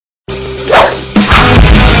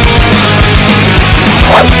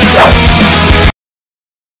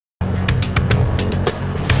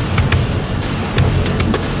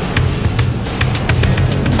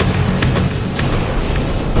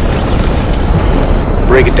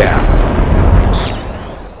break it down.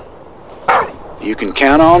 You can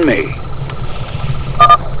count on me.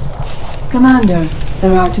 Commander,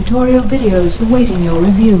 there are tutorial videos awaiting your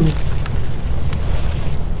review.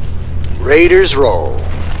 Raiders roll.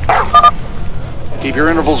 Keep your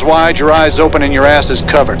intervals wide, your eyes open, and your asses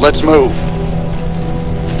covered. Let's move.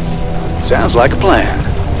 Sounds like a plan.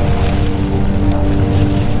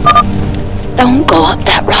 Don't go up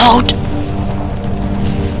that road.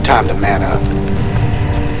 Time to man up.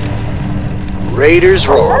 Raiders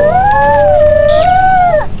roll.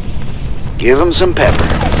 Give them some pepper.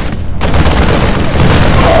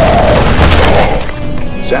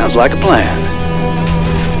 Sounds like a plan.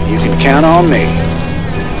 You can count on me.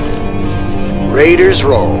 Raiders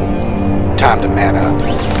roll. Time to man up.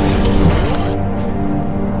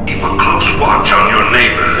 Keep a close watch on your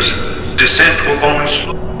neighbors. Descent will only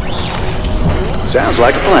slow. Sounds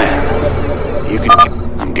like a plan. You can...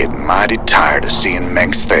 I'm getting mighty tired of seeing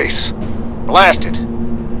Menk's face. Blast it!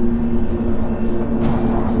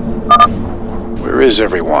 Where is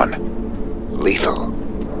everyone? Lethal.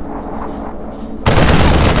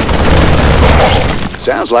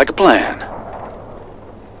 Sounds like a plan.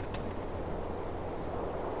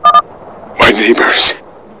 My neighbors.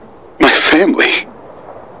 My family.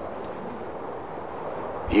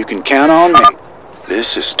 You can count on me.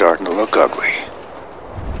 This is starting to look ugly.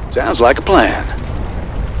 Sounds like a plan.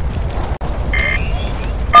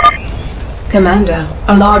 Commander,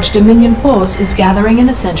 a large Dominion force is gathering in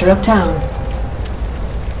the center of town.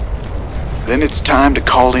 Then it's time to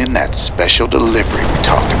call in that special delivery we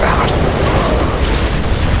talked about.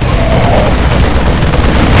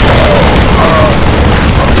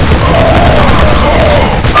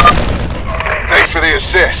 Thanks for the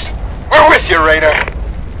assist. We're with you, Raider.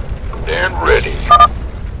 Stand ready.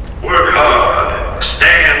 Work hard.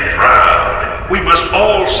 Stand proud. We must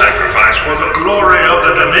all sacrifice for the glory of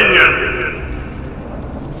the Dominion.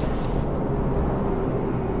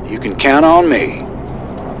 You can count on me.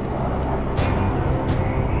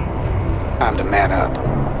 Time to man up.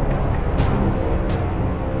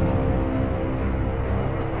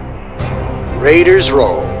 Raiders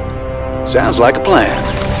roll. Sounds like a plan.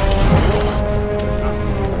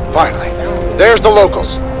 Finally, there's the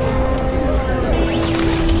locals.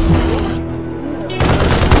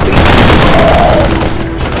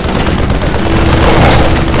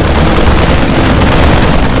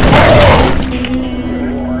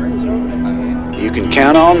 You can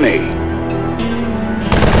count on me.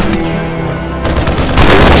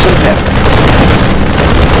 Some pepper.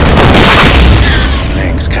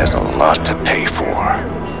 Mengsk has a lot to pay for.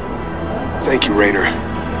 Thank you, Rainer.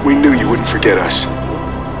 We knew you wouldn't forget us.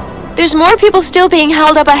 There's more people still being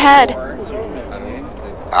held up ahead.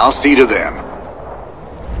 I'll see to them.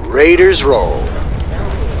 Raiders roll.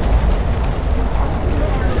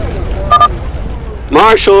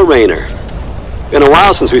 Marshal Rainer. Been a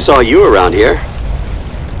while since we saw you around here.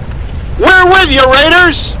 We're with you,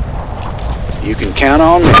 Raiders! You can count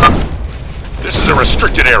on me. This is a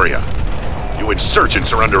restricted area. You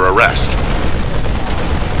insurgents are under arrest.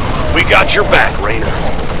 We got your back, Rainer.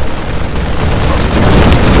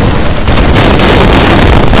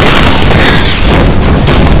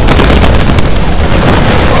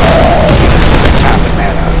 Time to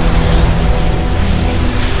man up.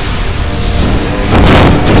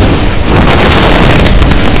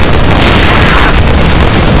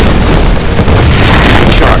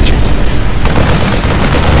 Charge it.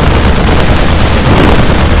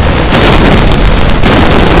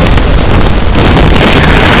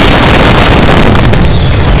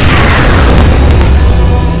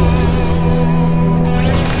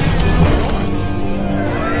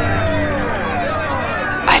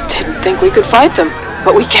 Think we could fight them,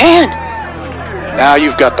 but we can. Now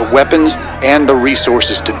you've got the weapons and the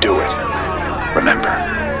resources to do it. Remember,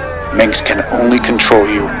 Menksk can only control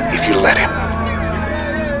you if you let him.